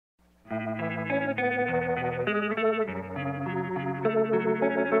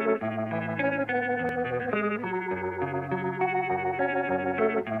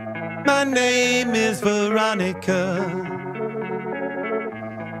My name is Veronica.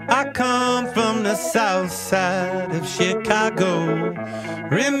 I come from the south side of Chicago.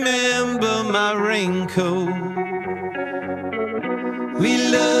 Remember my raincoat. We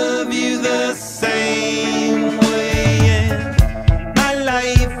love you the same way, and my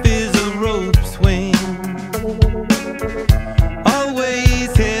life is a rope swing, always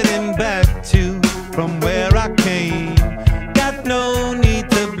heading back to from where I came. Got no need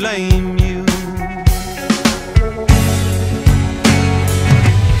to blame you.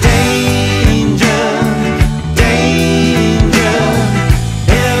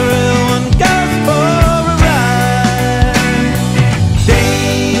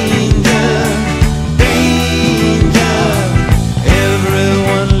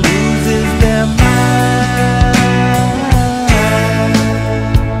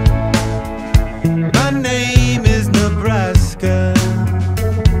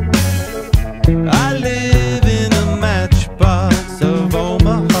 I live in a matchbox of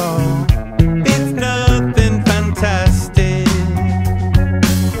Omaha. It's nothing fantastic.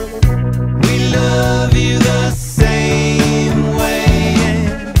 We love you the same way.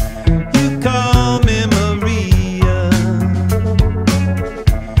 You call me Maria.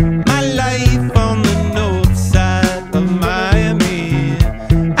 My life on the north side of Miami.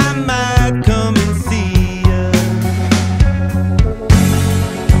 I might come and see ya.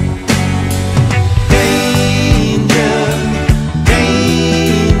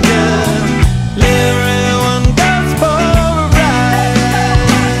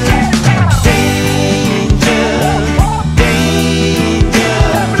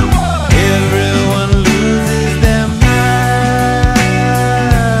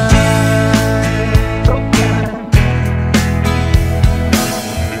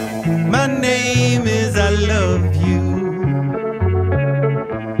 My name is I love you.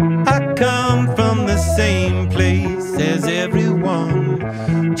 I come from the same place as everyone.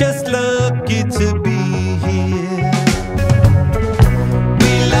 Just lucky to